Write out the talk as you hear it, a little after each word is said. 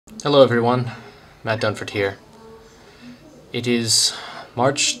Hello everyone, Matt Dunford here. It is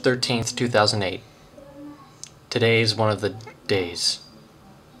March 13th, 2008. Today is one of the days,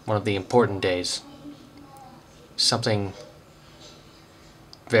 one of the important days. Something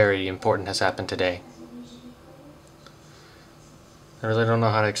very important has happened today. I really don't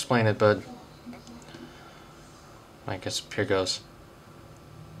know how to explain it, but I guess here goes.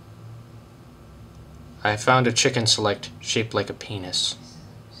 I found a chicken select shaped like a penis.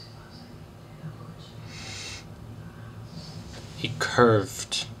 A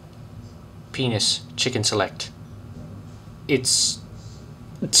curved penis chicken select. It's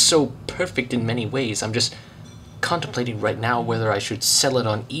so perfect in many ways. I'm just contemplating right now whether I should sell it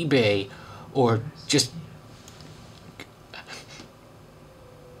on eBay or just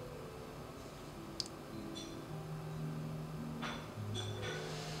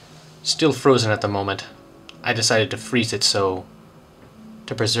still frozen at the moment. I decided to freeze it to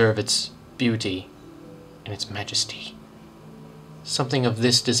preserve its beauty and its majesty. Something of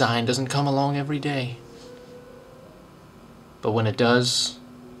this design doesn't come along every day. But when it does,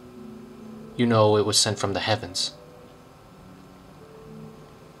 you know it was sent from the heavens.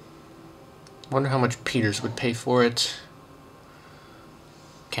 Wonder how much Peters would pay for it.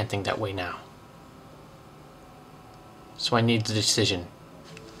 Can't think that way now. So I need the decision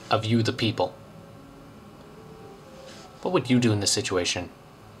of you, the people. What would you do in this situation?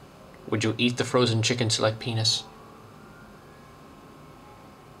 Would you eat the frozen chicken select penis?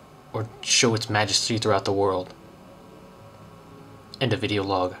 Or show its majesty throughout the world? End of video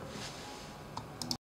log.